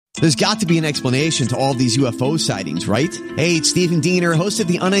There's got to be an explanation to all these UFO sightings, right? Hey, it's Stephen Diener, host of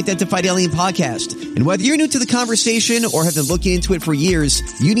the Unidentified Alien Podcast. And whether you're new to the conversation or have been looking into it for years,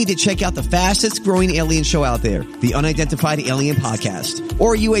 you need to check out the fastest growing alien show out there, the Unidentified Alien Podcast,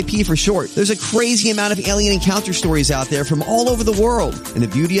 or UAP for short. There's a crazy amount of alien encounter stories out there from all over the world. And the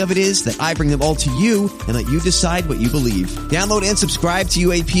beauty of it is that I bring them all to you and let you decide what you believe. Download and subscribe to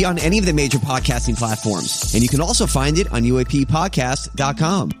UAP on any of the major podcasting platforms. And you can also find it on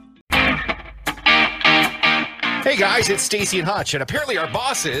UAPpodcast.com. Hey guys, it's Stacy and Hutch, and apparently our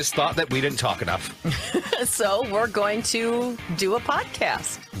bosses thought that we didn't talk enough. So we're going to do a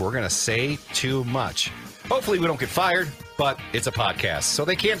podcast. We're going to say too much. Hopefully we don't get fired, but it's a podcast, so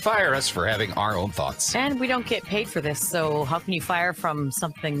they can't fire us for having our own thoughts. And we don't get paid for this, so how can you fire from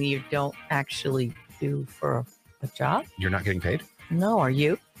something that you don't actually do for a job? You're not getting paid? No, are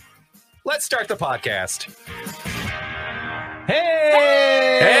you? Let's start the podcast.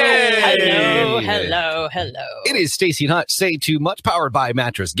 Hello. It is Stacy and Hutch, Say Too Much, powered by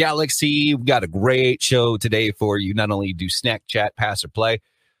Mattress Galaxy. We've got a great show today for you. Not only do snack chat, pass or play,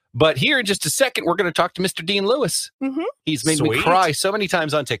 but here in just a second, we're going to talk to Mr. Dean Lewis. Mm-hmm. He's made me cry so many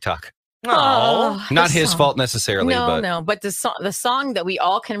times on TikTok. Oh, not his fault necessarily. But the song that we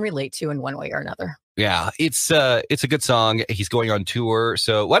all can relate to in one way or another. Yeah, it's a good song. He's going on tour.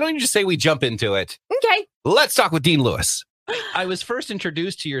 So why don't you just say we jump into it? Okay. Let's talk with Dean Lewis. I was first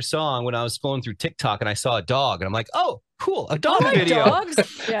introduced to your song when I was scrolling through TikTok and I saw a dog and I'm like, oh, cool, a dog video. Dogs?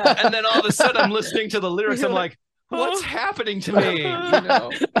 Yeah. And then all of a sudden I'm listening to the lyrics. I'm like, what's happening to me? You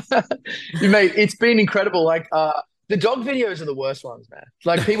know? Mate, it's been incredible. Like the dog videos are the worst ones, man.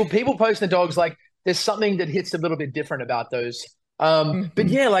 Like people posting the dogs, like there's something that hits a little bit different about those. But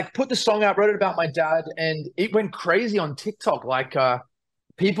yeah, like put the song out, wrote it about my dad, and it went crazy on TikTok. Like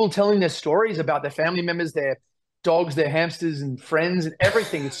people telling their stories about their family members, their dogs, their hamsters and friends and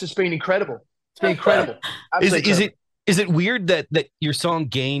everything. It's just been incredible. It's been incredible. Is it weird that your song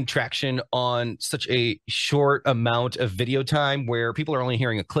gained traction on such a short amount of video time where people are only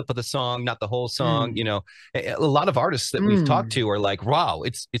hearing a clip of the song, not the whole song? You know, a lot of artists that we've talked to are like, wow,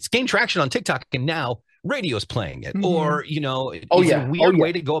 it's gained traction on TikTok and now radio's playing it. Or, you know, is it a weird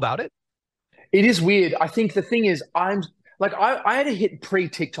way to go about it? It is weird. I think the thing is I had to hit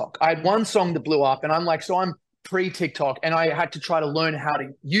pre-TikTok. I had one song that blew up and I'm like, so I'm pre-TikTok and I had to try to learn how to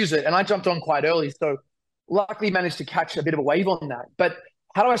use it. And I jumped on quite early. So luckily managed to catch a bit of a wave on that. But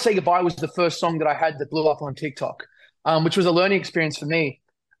How Do I Say Goodbye was the first song that I had that blew up on TikTok, which was a learning experience for me.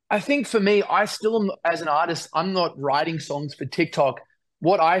 I think for me, I still am, as an artist, I'm not writing songs for TikTok.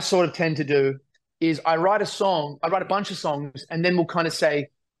 What I sort of tend to do is I write a bunch of songs, and then we'll kind of say,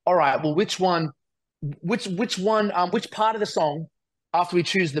 all right, well, which part of the song, after we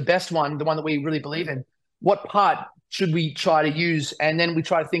choose the best one, the one that we really believe in, what part should we try to use? And then we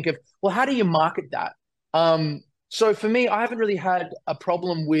try to think of, well, how do you market that? So for me, I haven't really had a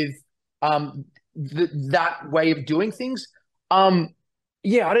problem with that way of doing things. But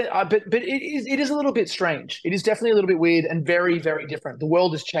it is a little bit strange. It is definitely a little bit weird and very, very different. The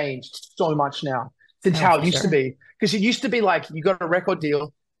world has changed so much now since how it used to be. Because it used to be like you got a record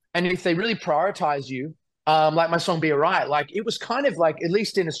deal, and if they really prioritize you, like my song Be Alright, like it was kind of like, at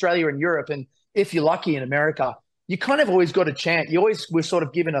least in Australia and Europe, and if you're lucky in America, you kind of always got a chant. You always were sort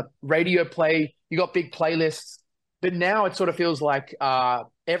of given a radio play. You got big playlists. But now it sort of feels like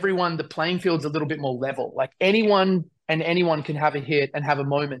the playing field's a little bit more level. Like anyone can have a hit and have a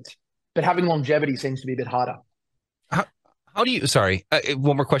moment. But having longevity seems to be a bit harder. How do you,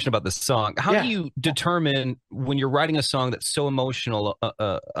 one more question about this song. How do you determine when you're writing a song that's so emotional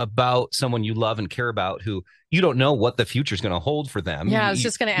about someone you love and care about who you don't know what the future is going to hold for them? Yeah, I was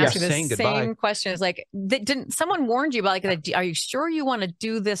just going to ask you the same question. It's like, didn't someone warn you about, like, are you sure you want to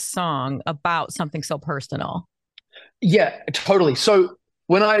do this song about something so personal? Yeah, totally. So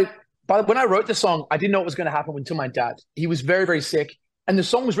when I wrote the song, I didn't know what was going to happen until my dad. He was very, very sick. And the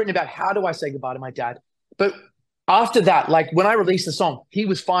song was written about how do I say goodbye to my dad. But after that, like when I released the song, he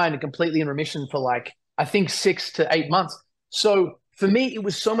was fine and completely in remission for like, I think 6 to 8 months. So for me, it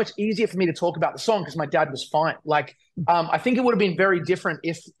was so much easier for me to talk about the song because my dad was fine. Like, I think it would have been very different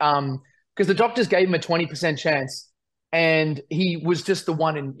if, because the doctors gave him a 20% chance and he was just the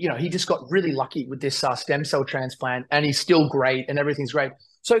one, and, you know, he just got really lucky with this stem cell transplant and he's still great and everything's great.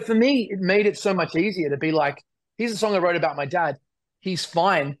 So for me, it made it so much easier to be like, here's a song I wrote about my dad. He's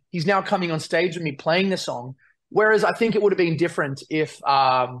fine. He's now coming on stage with me playing the song. Whereas I think it would have been different if it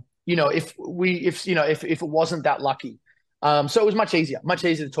wasn't that lucky. So it was much easier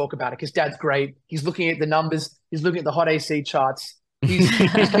to talk about it because Dad's great. He's looking at the numbers. He's looking at the Hot AC charts. He's going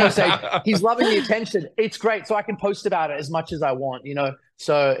to say he's loving the attention. It's great. So I can post about it as much as I want, you know?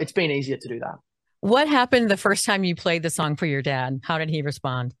 So it's been easier to do that. What happened the first time you played the song for your dad? How did he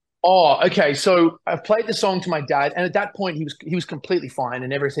respond? Oh, okay. So I played the song to my dad, and at that point he was completely fine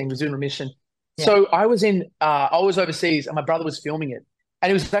and everything was in remission. Yeah. So I was overseas and my brother was filming it, and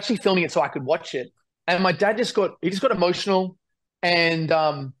he was actually filming it so I could watch it. And my dad just got emotional, and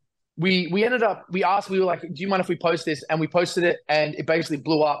we were like, do you mind if we post this? And we posted it, and it basically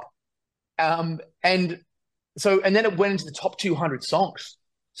blew up. And then it went into the top 200 songs.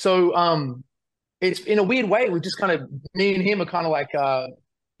 So it's in a weird way, we just kind of, me and him are kind of like,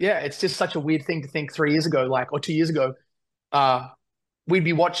 it's just such a weird thing to think 3 years ago, or 2 years ago, we'd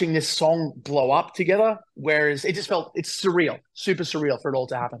be watching this song blow up together. Whereas it just felt, it's surreal, super surreal for it all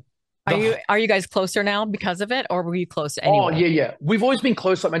to happen. Are you guys closer now because of it, or were you close anyway? Oh yeah. We've always been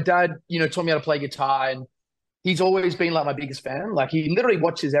close. Like my dad, taught me how to play guitar, and he's always been like my biggest fan. Like he literally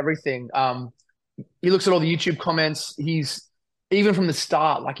watches everything. He looks at all the YouTube comments. He's even from the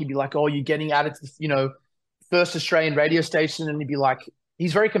start, like he'd be like, "Oh, you're getting added to first Australian radio station," and he'd be like,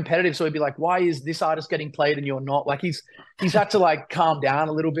 he's very competitive, so he'd be like, "Why is this artist getting played and you're not?" Like he's had to like calm down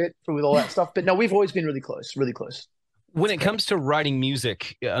a little bit with all that stuff. But no, we've always been really close, really close. When it comes to writing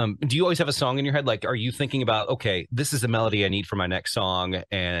music, do you always have a song in your head? Like, are you thinking about, okay, this is the melody I need for my next song,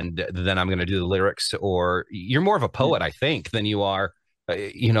 and then I'm going to do the lyrics? Or you're more of a poet, I think, than you are,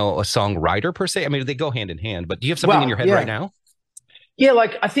 a songwriter per se? I mean, they go hand in hand, but do you have something in your head right now? Yeah,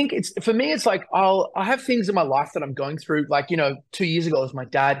 like I think for me, it's like I have things in my life that I'm going through. Like, 2 years ago, it was my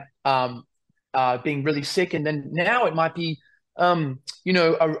dad being really sick. And then now it might be a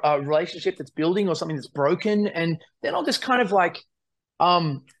relationship that's building or something that's broken. And then I'll just kind of like,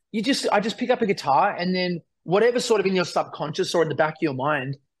 I just pick up a guitar, and then whatever sort of in your subconscious or in the back of your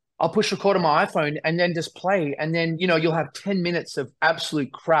mind, I'll push record on my iPhone and then just play. And then, you'll have 10 minutes of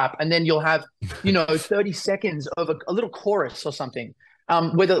absolute crap. And then you'll have, 30 seconds of a little chorus or something,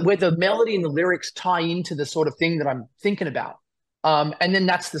 where the melody and the lyrics tie into the sort of thing that I'm thinking about. And then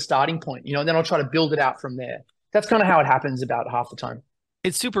that's the starting point, and then I'll try to build it out from there. That's kind of how it happens about half the time.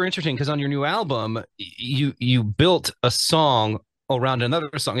 It's super interesting because on your new album, you built a song around another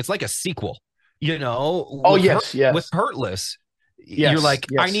song. It's like a sequel, Oh, yes. With Hurtless, you're like,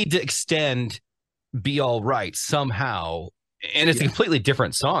 I need to extend Be All Right somehow. And it's a completely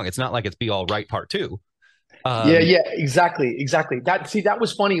different song. It's not like it's Be All Right Part 2. Exactly. That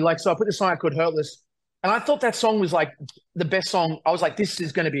was funny. Like, so I put the song out called Hurtless, and I thought that song was like the best song. I was like, this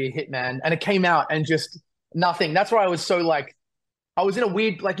is going to be a hit, man. And it came out and just nothing. That's why I was so like, I was in a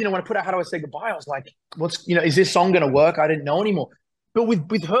weird, like, when I put out How Do I Say Goodbye, I was like, is this song going to work? I didn't know anymore. But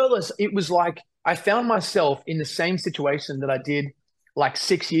with Hurtless, it was like, I found myself in the same situation that I did like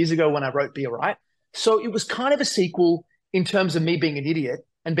 6 years ago when I wrote Be Alright. So it was kind of a sequel in terms of me being an idiot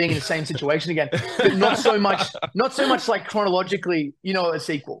and being in the same situation again, but not so much like chronologically, a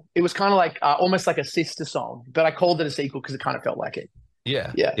sequel. It was kind of like almost like a sister song, but I called it a sequel because it kind of felt like it.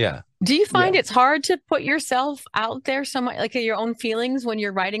 Yeah. Do you find it's hard to put yourself out there so much, like your own feelings when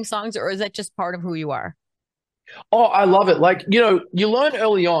you're writing songs, or is that just part of who you are? Oh, I love it. Like, you learn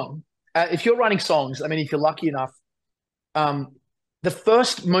early on, if you're writing songs, I mean, if you're lucky enough, the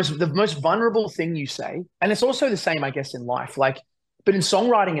most vulnerable thing you say, and it's also the same, I guess, in life, like, but in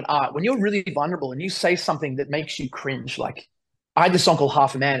songwriting and art, when you're really vulnerable and you say something that makes you cringe, like I had this song called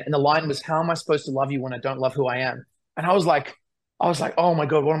Half a Man, and the line was, "How am I supposed to love you when I don't love who I am?" And I was like, oh my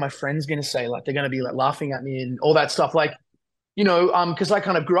God, what are my friends going to say? Like, they're going to be like laughing at me and all that stuff. Like, because I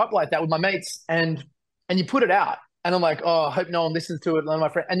kind of grew up like that with my mates, and you put it out, and I'm like, oh, I hope no one listens to it. None of my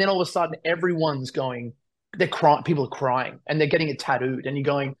friends. And then all of a sudden everyone's going, they're crying. People are crying and they're getting it tattooed, and you're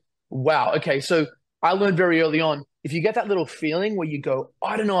going, wow. Okay. So I learned very early on, if you get that little feeling where you go,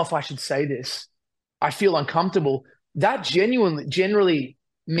 I don't know if I should say this, I feel uncomfortable, that generally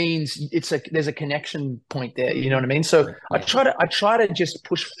means there's a connection point there. You know what I mean? So I try to just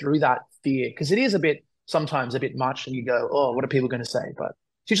push through that fear, because it is sometimes a bit much, and you go, oh, what are people going to say? But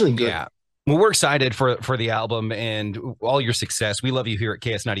it's usually good. Yeah. Well, we're excited for the album and all your success. We love you here at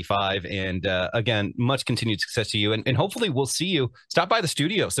KS95. And again, much continued success to you. And hopefully we'll see you. Stop by the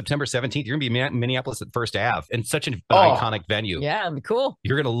studio September 17th. You're going to be in Minneapolis at First Ave, and such an iconic venue. Yeah, it'd be cool.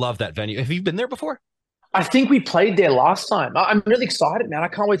 You're going to love that venue. Have you been there before? I think we played there last time. I'm really excited, man. I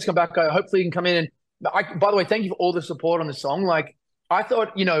can't wait to come back. Hopefully you can come in. And by the way, thank you for all the support on the song. Like, I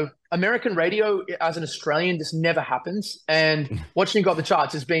thought, American radio as an Australian, this never happens. And watching you got the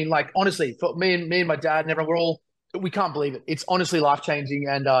charts has been like, honestly, for me and my dad and everyone, we can't believe it. It's honestly life-changing.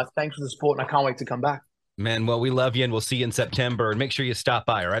 And thanks for the support. And I can't wait to come back. Man, well, we love you, and we'll see you in September. And make sure you stop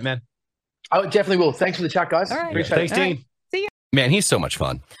by. All right, man? I definitely will. Thanks for the chat, guys. All right. Appreciate it. Thanks, Dean. Man, he's so much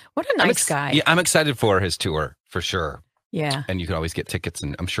fun. What a nice guy. Yeah, I'm excited for his tour for sure. Yeah. And you can always get tickets,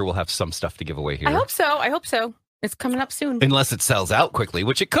 and I'm sure we'll have some stuff to give away here. I hope so. It's coming up soon. Unless it sells out quickly,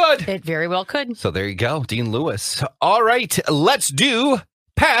 which it could. It very well could. So there you go, Dean Lewis. All right, let's do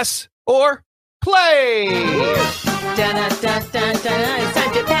Pass or Play. It's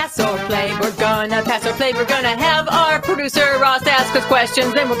time to pass or play. We're gonna pass or play. We're gonna have our producer Ross ask us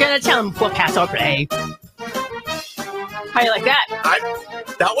questions, then we're gonna tell him we'll pass or play. How you like that?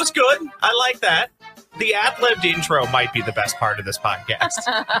 That was good. I like that. The ad-libbed intro might be the best part of this podcast.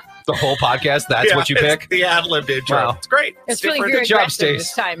 The whole podcast, that's what you pick? The ad-libbed intro. Wow. It's great. It's really different. good job, Stace.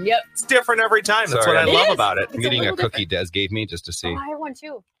 this time. Yep. It's different every time. That's Sorry. what I love is. about it. It's I'm eating a little cookie Des gave me just to see. Oh, I want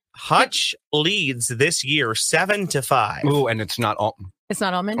too. Hutch leads this year 7-5. Ooh, and it's not all. It's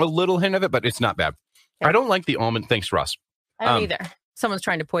not almond? A little hint of it, but it's not bad. Yeah. I don't like the almond. Thanks, Russ. I don't either. Someone's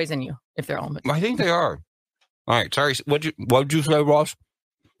trying to poison you if they're almond. I think they are. All right, sorry. What'd you say, Ross?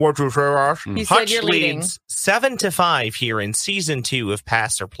 What you say, Ross? You said Hutch you're leading. leads 7-5 here in season 2 of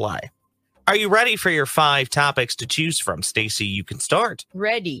Pass or Play. Are you ready for your 5 topics to choose from? Stacy, you can start.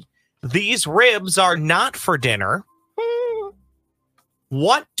 Ready. These ribs are not for dinner.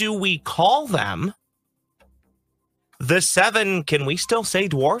 What do we call them? The 7, can we still say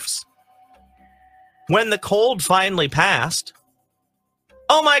dwarfs? When the cold finally passed.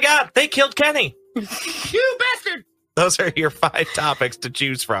 Oh my God, they killed Kenny. You bastard! Those are your 5 topics to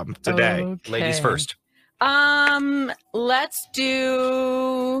choose from today. Okay. Ladies first. Let's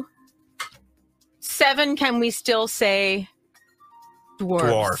do 7. Can we still say dwarves?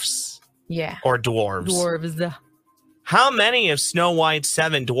 Dwarfs. Yeah. Or dwarves. Dwarves. How many of Snow White's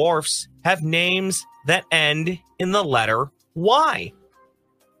 7 dwarfs have names that end in the letter Y?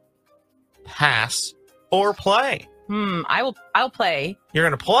 Pass or play? I'll play. You're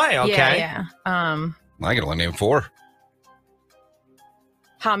going to play, okay? Yeah. I can only name 4.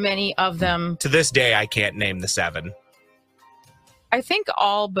 How many of them? To this day, I can't name the 7. I think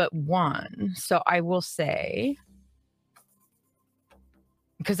all but 1. So I will say,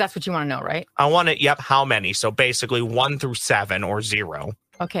 because that's what you want to know, right? I want it, how many? So basically 1 through 7 or 0.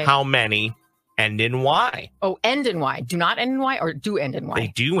 Okay. How many end in Y? Oh, end in Y. Do not end in Y or do end in Y? They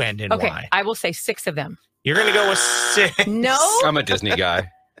do end in okay. Y. I will say 6 of them. You're going to go with 6. No. I'm a Disney guy.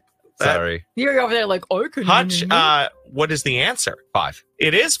 Sorry. You're over there like, oh, I couldn't. Hutch, what is the answer? 5.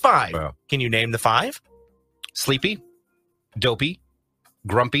 It is 5. Wow. Can you name the 5? Sleepy, dopey,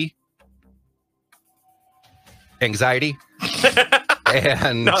 grumpy, anxiety,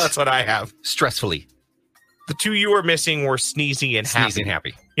 and No, that's what I have. stressfully. The 2 you were missing were sneezy and happy. Sneezing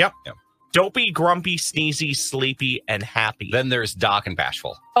happy. Yep. Yep. Dopey, grumpy, sneezy, sleepy, and happy. Then there's Doc and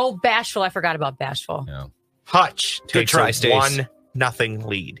Bashful. Oh, bashful. I forgot about bashful. Yeah. Hutch Good takes try, a Stace. 1-0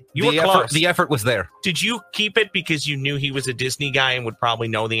 lead. You were close. The effort was there. Did you keep it because you knew he was a Disney guy and would probably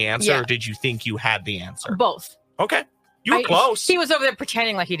know the answer, Yeah. or did you think you had the answer? Both. Okay. You were close. He was over there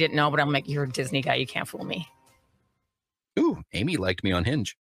pretending like he didn't know, but I'm like, you're a Disney guy. You can't fool me. Ooh, Amy liked me on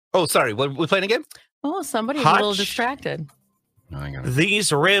Hinge. Oh, sorry. What, we playing a game? Oh, somebody's Hutch. a little distracted. No, I got it.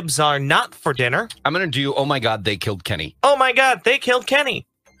 These ribs are not for dinner. I'm going to do, oh my God, they killed Kenny. Oh my God, they killed Kenny.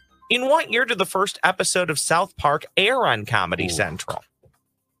 In what year did the first episode of South Park air on Comedy Central?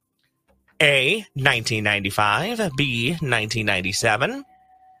 A, 1995, B, 1997,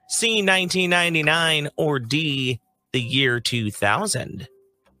 C, 1999, or D, the year 2000?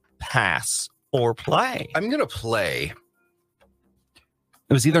 Pass or play? I'm going to play.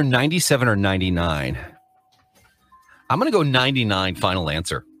 It was either 97 or 99. I'm going to go 99, final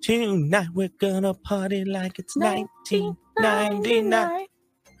answer. Tonight we're gonna party like it's 1999.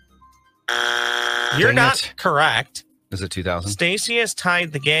 You're Dang not it. correct. Is it 2000? Stacy has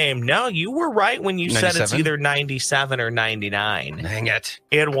tied the game. No, you were right when you said it's 97? either 97 or 99. Dang it.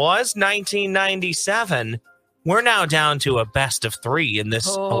 It was 1997. We're now down to a best of 3 in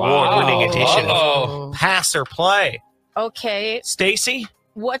this award-winning edition of Pass or Play. Okay. Stacy,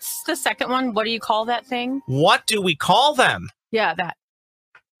 What's the second one? What do you call that thing? what do we call them? Yeah, that.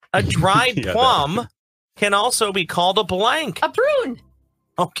 A dried Yeah, plum can also be called a blank. A prune.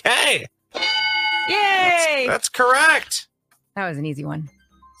 Okay, Yay. that's correct. That was an easy one.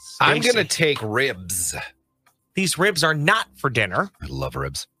 I'm Stacy, going to take ribs. These ribs are not for dinner. I love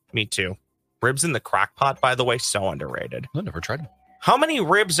ribs. Me too. Ribs in the crock pot, by the way, so underrated. I've never tried them. How many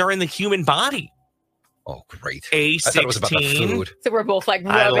ribs are in the human body? Oh, great. A16. I thought it was about the food. So we're both like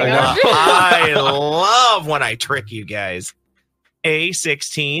I rubbing love, our I love when I trick you guys.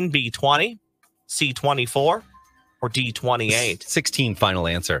 A16, B20, C24, or D28? 16, final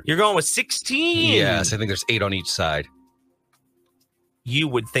answer. You're going with 16. Yes, I think there's 8 on each side. You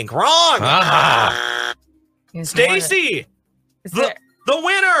would think wrong. Ah. It's more than- Stacy, Is there, The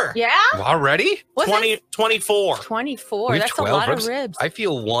winner. yeah? Already? Was 24. 24. We have That's a lot 12 of ribs. I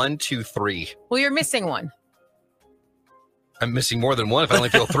feel 1, 2, 3. Well, you're missing one. I'm missing more than one if I only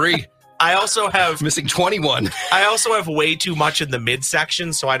feel 3. I also have Missing 21. way too much in the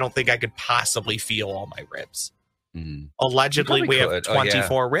midsection, so I don't think I could possibly feel all my ribs. Allegedly, You we probably have could. Oh, yeah.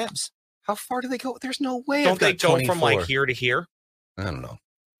 24 ribs. How far do they go? There's no way. Don't I've they got go from 24. like here to here? I don't know.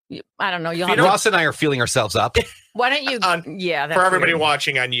 I don't know. You'll You have know- Ross and I are feeling ourselves up. Why don't you? Yeah, that's For everybody weird.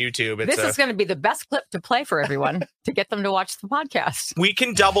 watching on YouTube, it's This is going to be the best clip to play for everyone to get them to watch the podcast. we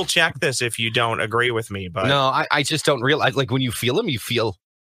can double check this if you don't agree with me, but No, I just don't realize. Like when you feel them, you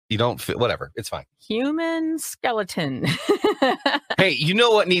don't feel, whatever. It's fine. Human skeleton. Hey, you know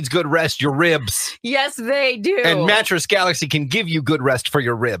what needs good rest? Your ribs. Yes, they do. And Mattress Galaxy can give you good rest for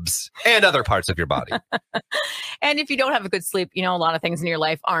your ribs and other parts of your body. And if you don't have a good sleep, a lot of things in your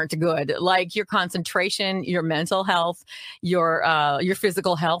life aren't good, like your concentration, your mental health, your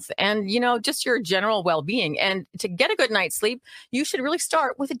physical health, and just your general well-being. And to get a good night's sleep, you should really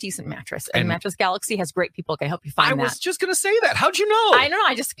start with a decent mattress. And Mattress Galaxy has great people that can help you find that. I was just going to say that. How'd you know? I don't know.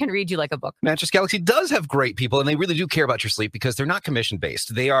 I just can read you like a book. Mattress Galaxy does have great people, and they really do care about your sleep because they're not commission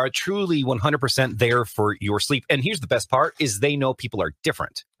based. They are truly 100% there for your sleep. And here's the best part: is they know people are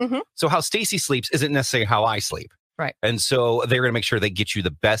different. Mhm. So how Stacy sleeps isn't necessarily how I sleep. Right. And so they're going to make sure they get you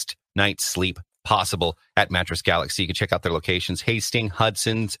the best night's sleep possible at Mattress Galaxy. You can check out their locations: Hastings,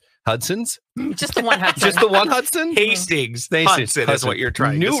 Hudson's. Just the one Hudson. Just the one Hudson. Hastings, Hudson is what you're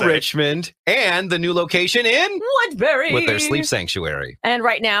trying to New say. Richmond, and the new location in Woodbury. with their sleep sanctuary. And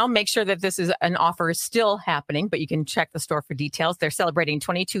right now, make sure that this is an offer is still happening, but you can check the store for details. They're celebrating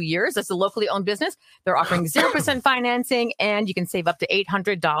 22 years as a locally owned business. They're offering 0% financing, and you can save up to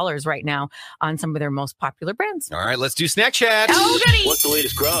 $800 right now on some of their most popular brands. All right, let's do snack chat. Oh, goody. What's the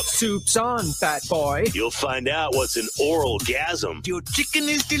latest grub? Soup's on, fat boy. You'll find out what's an oral gasm Your chicken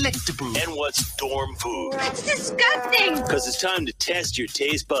is delectable. and what's dorm food. That's disgusting. Because it's time to test your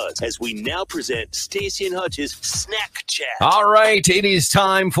taste buds as we now present Stacy and Hutch's Snack Chat. All right, it is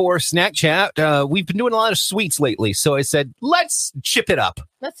time for snack chat. We've been doing a lot of sweets lately, so I said, let's chip it up.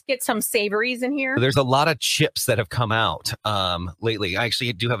 Let's get some savories in here. There's a lot of chips that have come out lately. I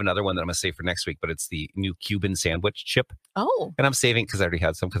actually do have another one that I'm going to save for next week, but it's the new Cuban sandwich chip. Oh, And I'm saving because I already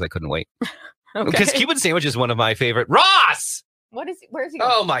had some because I couldn't wait. okay. Because Cuban sandwich is one of my favorite. Ross! What is? Where's he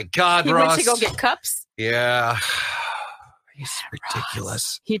going? Oh, my God, He Ross. went to go get cups. Yeah. He's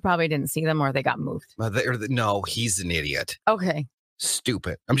ridiculous. He probably didn't see them or they got moved. No, he's an idiot. Okay.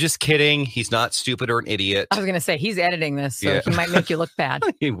 Stupid. I'm just kidding. He's not stupid or an idiot. I was going to say, he's editing this, so Yeah. he might make you look bad.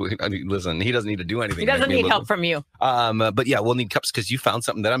 Listen, he doesn't need to do anything. He to make doesn't me need look help from you. But yeah, we'll need cups because you found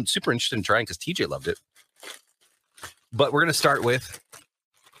something that I'm super interested in trying because TJ loved it. But we're going to start with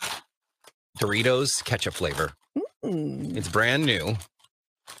Doritos ketchup flavor. Mm. It's brand new.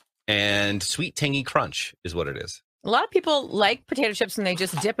 And sweet tangy crunch is what it is. A lot of people like potato chips and they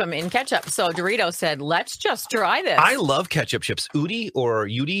just dip them in ketchup. So Doritos said, let's just try this. I love ketchup chips. Udi or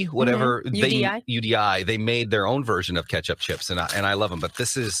UDI, whatever. UDI. UDI. They made their own version of ketchup chips, and I love them. But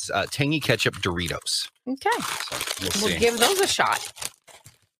this is tangy ketchup Doritos. Okay. So we'll We'll see. give those a shot.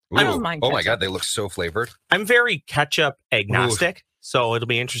 I don't Ooh. mind Oh my ketchup. God, they look so flavored. I'm very ketchup agnostic, so it'll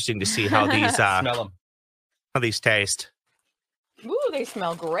be interesting to see how these Smell them. taste. Ooh, they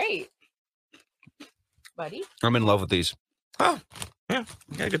smell great. Buddy. I'm in love with these. Oh, yeah,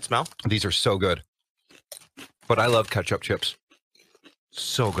 got a good smell. These are so good. But I love ketchup chips.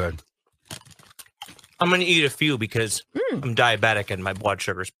 So good. I'm going to eat a few because I'm diabetic and my blood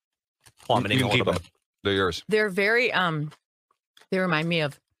sugar's plummeting You a can little keep bit. them. They're yours. They're very, they remind me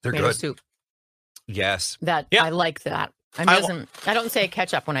of They're tomato good. soup. Yes. That Yeah. I like that. I I don't say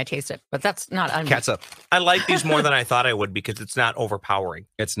ketchup when I taste it, but that's not Catsup. I like these more than I thought I would because it's not overpowering.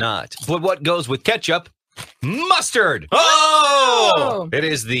 It's not. But what goes with ketchup? Mustard. Oh! It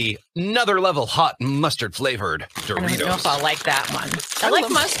is the another level hot mustard flavored I don't know if Doritos. I like that one. I like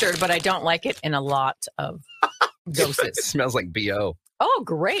mustard, but I don't like it in a lot of It doses. smells like BO. Oh,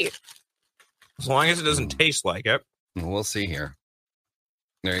 great. As long as it doesn't taste like it. We'll see here.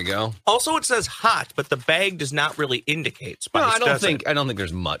 There you go. Also, it says hot, but the bag does not really indicate spice. No, I does don't think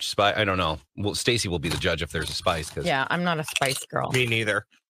there's much spice. I don't know. Well, Stacy will be the judge if there's a spice. Cause... Yeah, I'm not a spice girl. it? Me neither.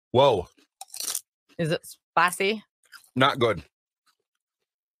 Whoa, Is it spicy? not good.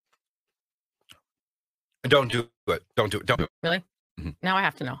 Don't do it. Don't do it. Don't do it. Really? Mhm. Now I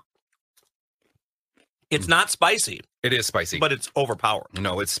have to know. It's not spicy, It is spicy. but it's overpowering.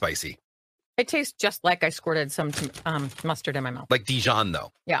 no, it's spicy. It tastes just like I squirted some mustard in my mouth. Like Dijon,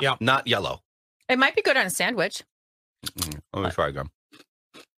 though. Yeah. Yeah. Not yellow. It might be good on a sandwich. Let me try again.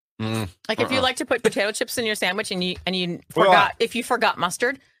 Like if you like to put potato chips in your sandwich and you forgot, if you forgot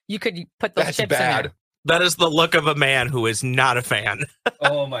mustard, you could put those chips in there. That is the look of a man who is not a fan.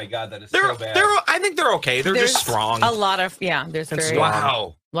 Oh my God, that is so bad. I think they're okay. They're just strong. A lot of there's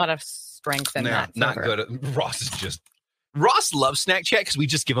a lot of strength in that. Not good. Ross loves Snack Chat because we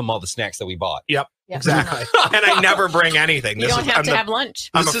just give him all the snacks that we bought. Yep. Exactly. And I never bring anything. You don't have to have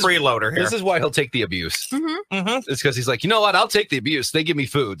lunch. I'm a freeloader here. This is why he'll take the abuse. Mm-hmm. It's because he's like, you know what? I'll take the abuse. They give me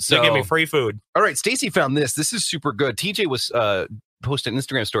food. So they give me free food. All right. Stacey found this. This is super good. TJ was posting an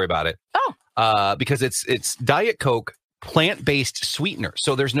Instagram story about it. Oh. Because it's Diet Coke plant-based sweetener.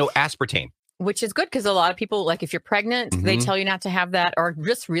 So there's no aspartame. Which is good because a lot of people, like if you're pregnant, they tell you not to have that, or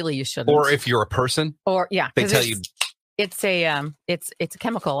just really you shouldn't. Or if you're a person. Or they tell you. It's a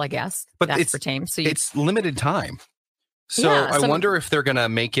chemical, I guess. But aspartame. It's limited time. So I wonder if they're gonna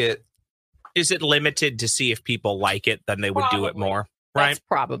make it. Is it limited to see if people like it? Then they would do it more, right? That's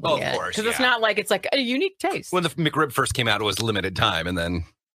probably it. Because it's not like it's like a unique taste. When the McRib first came out, it was limited time, and then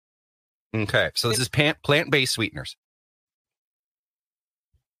so this is plant-based sweeteners.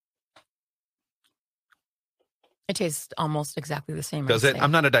 It tastes almost exactly the same. Does it?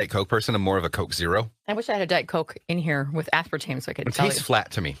 I'm not a Diet Coke person. I'm more of a Coke Zero. I wish I had a Diet Coke in here with aspartame so I could tell you. It tastes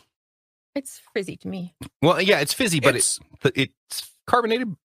flat to me. It's fizzy to me. Well, yeah, it's fizzy, but it's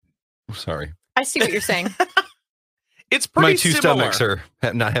carbonated. Sorry. I see what you're saying. It's pretty similar. My two stomachs are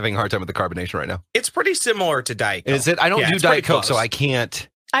not having a hard time with the carbonation right now. It's pretty similar to Diet Coke. Is it? I don't do Diet Coke, so I can't.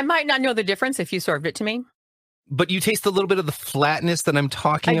 I might not know the difference if you served it to me. But you taste a little bit of the flatness that I'm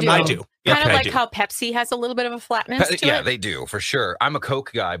talking about. I do. Kind of like how Pepsi has a little bit of a flatness to it. Yeah, they do, for sure. I'm a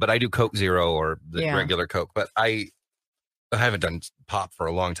Coke guy, but I do Coke Zero or the regular Coke. But I haven't done pop for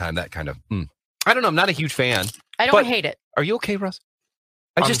a long time, that kind of. I don't know. I'm not a huge fan. I don't hate it. Are you okay, Russ?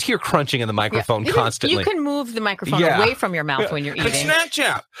 I just hear crunching in the microphone constantly. You can move the microphone away from your mouth when you're eating. It's Snack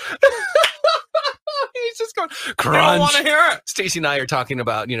Chat. He's just going, crunch. I don't want to hear it. Stacey and I are talking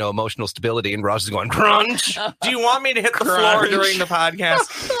about, emotional stability, and Ross is going, crunch. Do you want me to hit the floor during the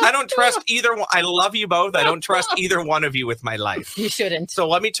podcast? I don't trust either one. I love you both. I don't trust either one of you with my life. You shouldn't. So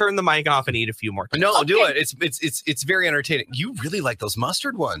let me turn the mic off and eat a few more times. No, do it. It's very entertaining. You really like those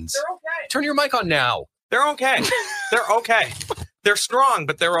mustard ones. They're okay. Turn your mic on now. They're okay. They're okay. They're strong,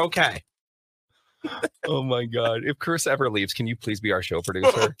 but they're okay. Oh, my God. If Chris ever leaves, can you please be our show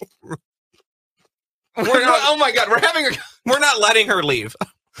producer? Oh my God, we're not letting her leave.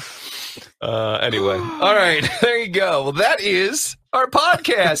 Anyway, all right, there you go. Well, that is our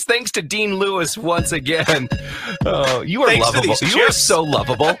podcast. Thanks to Dean Lewis once again. Oh, you are lovable. You are so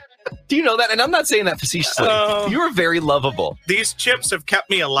lovable. Do you know that? And I'm not saying that facetiously. You are very lovable. These chips have kept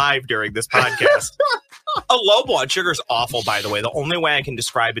me alive during this podcast. A low blood sugar is awful, by the way. The only way I can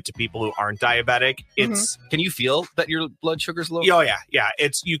describe it to people who aren't diabetic, it's. Can you feel that your blood sugar's low? Oh yeah.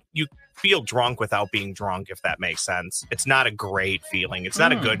 It's you feel drunk without being drunk, if that makes sense. It's not a great feeling. It's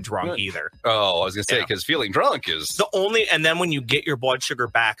not a good drunk either. Oh, I was gonna say, because feeling drunk is the only. And then when you get your blood sugar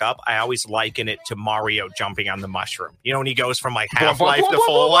back up, I always liken it to Mario jumping on the mushroom. You know, when he goes from like half life to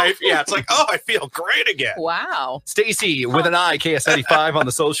full life. Yeah, it's like, oh, I feel great again. Wow. Stacey with an I, KS95 on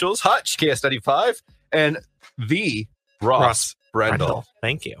the socials. Hutch, KS95, and the Ross Brendel.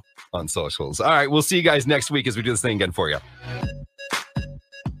 Thank you. On socials. All right, we'll see you guys next week as we do this thing again for you.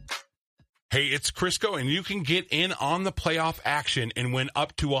 Hey, it's Crisco, and you can get in on the playoff action and win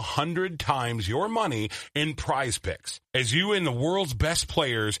up to 100 times your money in Prize Picks. As you and the world's best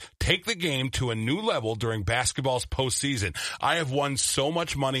players take the game to a new level during basketball's postseason. I have won so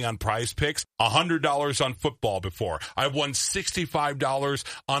much money on Prize Picks, $100 on football before. I've won $65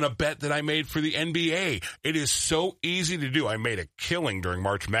 on a bet that I made for the NBA. It is so easy to do. I made a killing during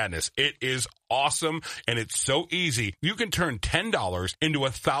March Madness. It is awesome, and it's so easy. You can turn $10 into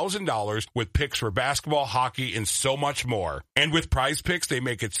 $1,000 with picks for basketball, hockey, and so much more. And with Prize Picks, they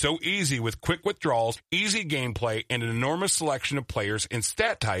make it so easy with quick withdrawals, easy gameplay, and an enormous selection of players and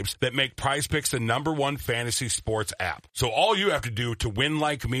stat types that make Prize Picks the #1 fantasy sports app. So all you have to do to win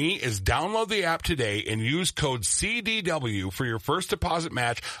like me is download the app today and use code CDW for your first deposit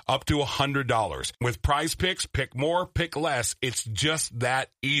match up to $100. With Prize Picks, pick more, pick less. It's just that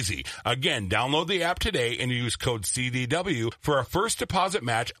easy. Again, download the app today and use code CDW for a first deposit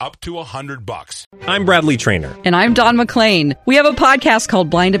match up to $100. I'm Bradley Trainer. And I'm Don McClain. We have a podcast called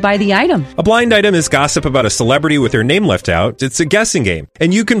Blinded by the Item. A blind item is gossip about a celebrity with their name left out. It's a guessing game,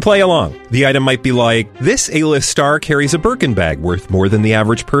 and you can play along. The item might be like, this A-list star carries a Birkin bag worth more than the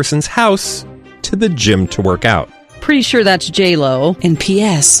average person's house to the gym to work out. Pretty sure that's J-Lo. And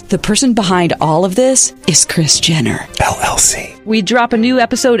P.S. the person behind all of this is Kris Jenner, LLC. We drop a new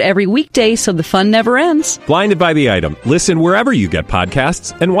episode every weekday so the fun never ends. Blinded by the Item. Listen wherever you get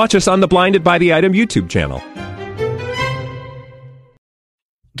podcasts and watch us on the Blinded by the Item YouTube channel.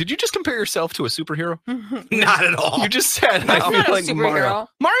 Did you just compare yourself to a superhero? Not at all. You just said, That's not a like superhero. Mario.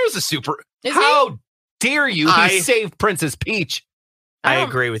 Mario's a super. Is How dare you? I- He saved Princess Peach. I don't-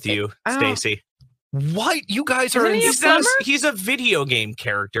 agree with you, I don't- Stacy. What? You guys are Isn't in. he a He's not plumber? he's a video game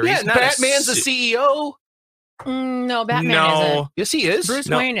character. Yeah, He's not Batman's a su- CEO. No, Batman No. isn't. Yes, he is. Bruce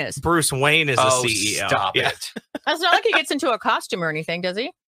No. Wayne is. Bruce Wayne is a Oh, CEO. stop Yeah. it. It's not like he gets into a costume or anything, does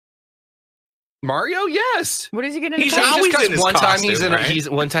he? Mario, yes. What does he get into? He's So he costume? always just in his one time he's costume, in right?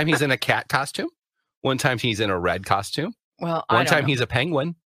 one time he's in a cat costume. One time he's in a red costume. Well, One time he's a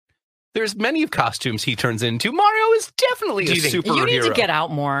penguin. There's many of costumes he turns into. Mario is definitely Do a you think- superhero. You need to get out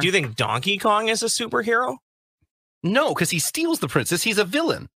more. Do you think Donkey Kong is a superhero? No, because he steals the princess. He's a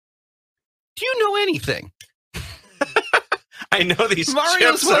villain. Do you know anything? I know these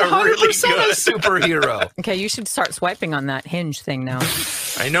Mario's chips are really 100% a good. superhero. Okay, you should start swiping on that hinge thing now.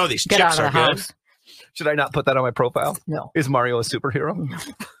 I know these Get chips out are of the good. house. Should I not put that on my profile? No. Is Mario a superhero?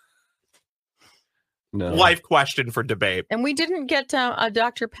 No. Life question for debate. And we didn't get a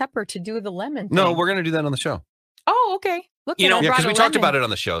Dr. Pepper to do the lemon thing. No, we're going to do that on the show. Oh, okay. Look, You at know- I Yeah, brought because a we talked lemon. about it on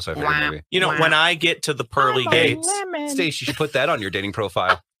the show, so I figured Wow. maybe. You know, when I get to the pearly I'm a gates, lemon. Stace, you should put that on your dating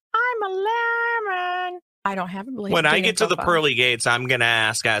profile. I'm a lemon. I don't have a blade. when I get to the pearly gates, I'm going to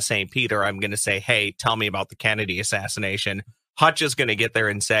ask St. Peter, I'm going to say, hey, tell me about the Kennedy assassination. Hutch is going to get there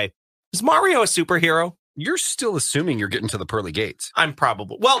and say, is Mario a superhero? You're still assuming you're getting to the pearly gates. I'm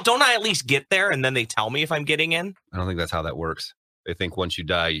probably. Well, don't I at least get there and then they tell me if I'm getting in? I don't think that's how that works. I think once you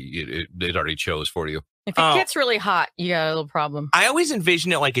die, it already chose for you. If it gets really hot, you got a little problem. I always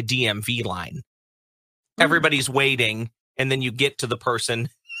envision it like a DMV line. Everybody's waiting, and then you get to the person.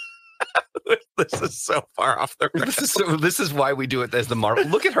 This is so far off the road. This is why we do it as the Marvel.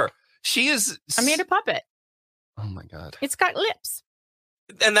 Look at her. She is. I made a puppet. Oh my god. It's got lips.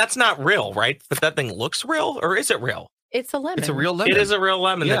 And that's not real, right? But that thing looks real, or is it real? It's a lemon. It's a real lemon. It is a real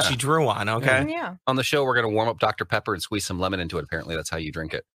lemon that Yeah. she drew on. Okay. Yeah. On the show, we're going to warm up Dr. Pepper and squeeze some lemon into it. Apparently, that's how you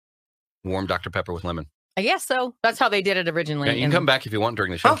drink it. Warm Dr. Pepper with lemon. I guess so. That's how they did it originally. Yeah, you can come back if you want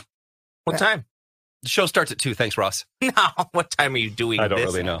during the show. Oh, what time? The show starts at 2. Thanks, Ross. No, what time are you doing I don't this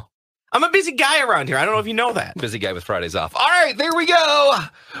really at? know. I'm a busy guy around here. I don't know if you know that. Busy guy with Fridays off. All right, there we go.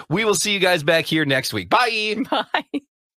 We will see you guys back here next week. Bye. Bye.